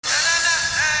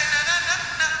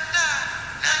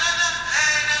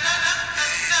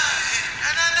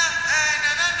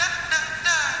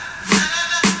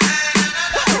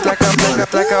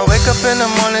Like I wake up in the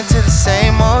morning to the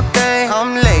same old thing.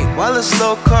 I'm late while the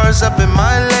slow car's up in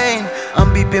my lane.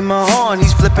 I'm beeping my horn,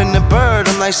 he's flipping the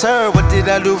bird. I'm like, sir, what did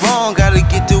I do wrong? Gotta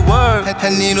get to work. I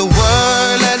need a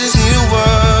word, I just need a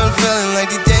word. Feeling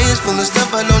like the day is full of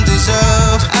stuff I don't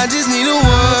deserve. I just need a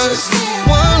word,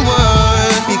 one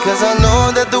word, because I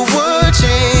know that the word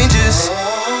changes.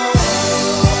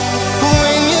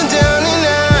 When you're down and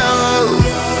out,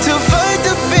 to fight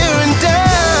the fear and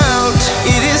doubt,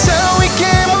 it is how we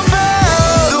came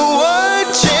about. The word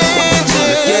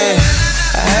changes. Yeah,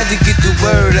 I had to get the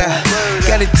word out.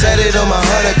 Got it tatted on my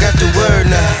heart, I got the word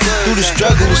now. Through the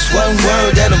struggle, it's one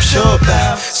word that I'm sure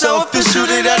about. So official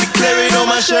that I declare it on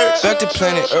my shirt. Back to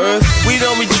planet Earth, we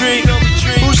don't retreat.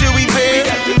 Who should we fear?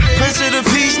 Prince of the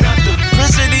peace, not the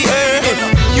prince of the earth. If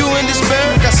you in despair,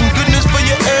 got some good news for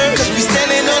your earth. Cause we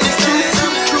standing on the truth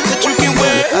that you can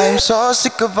wear. I am so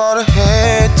sick of all the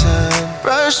hate time,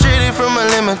 frustrated from my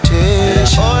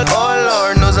limitation. Oh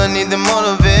Lord knows I need the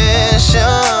motivation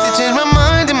to change my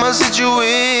mind in my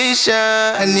situation.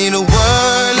 I need a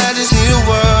word, I just need a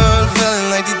word. Feeling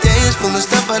like the day is full of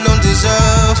stuff I don't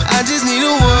deserve. I just need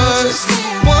a word,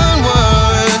 one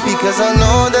word, because I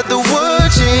know that the word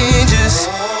changes.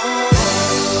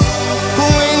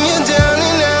 When you're down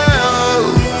and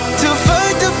out, to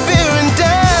fight the fear and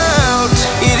doubt,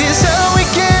 it is how we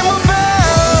came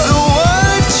about. The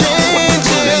word changes.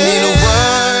 I need a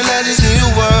word, I just need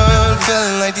a word.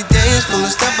 Feeling like the day is full of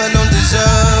stuff I don't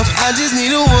deserve. I just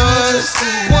need a word,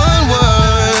 one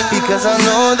word, because I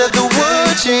know that the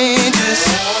word changes.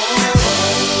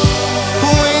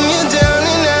 When you're down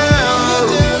and out,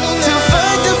 to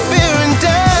fight the fear and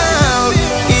doubt,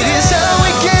 it is how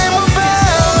we came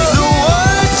about. The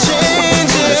word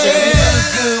changes. I look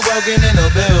good walking in the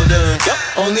building.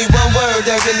 Only one word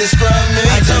that can describe me.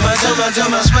 I turn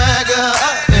my swagger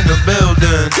up in the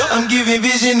building. I'm giving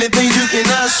vision to things you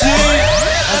cannot see.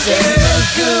 I said you look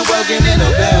good walking in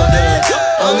the building.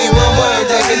 Only one word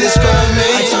that can describe me.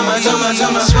 I turn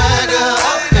my swagger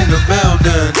up in the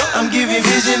building. I'm giving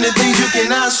vision to things you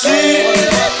cannot see.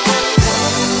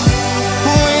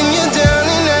 When you're down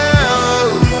and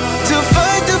out, to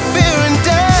fight the fear and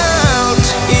doubt,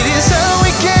 it is how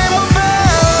we came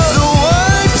about. The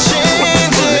word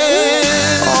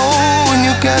changes. Oh, when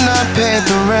you cannot pay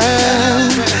the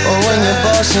rent, or when your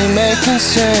boss ain't making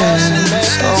sense,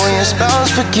 or when your spouse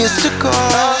forgets to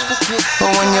call,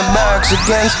 or when your back's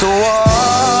against the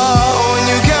wall.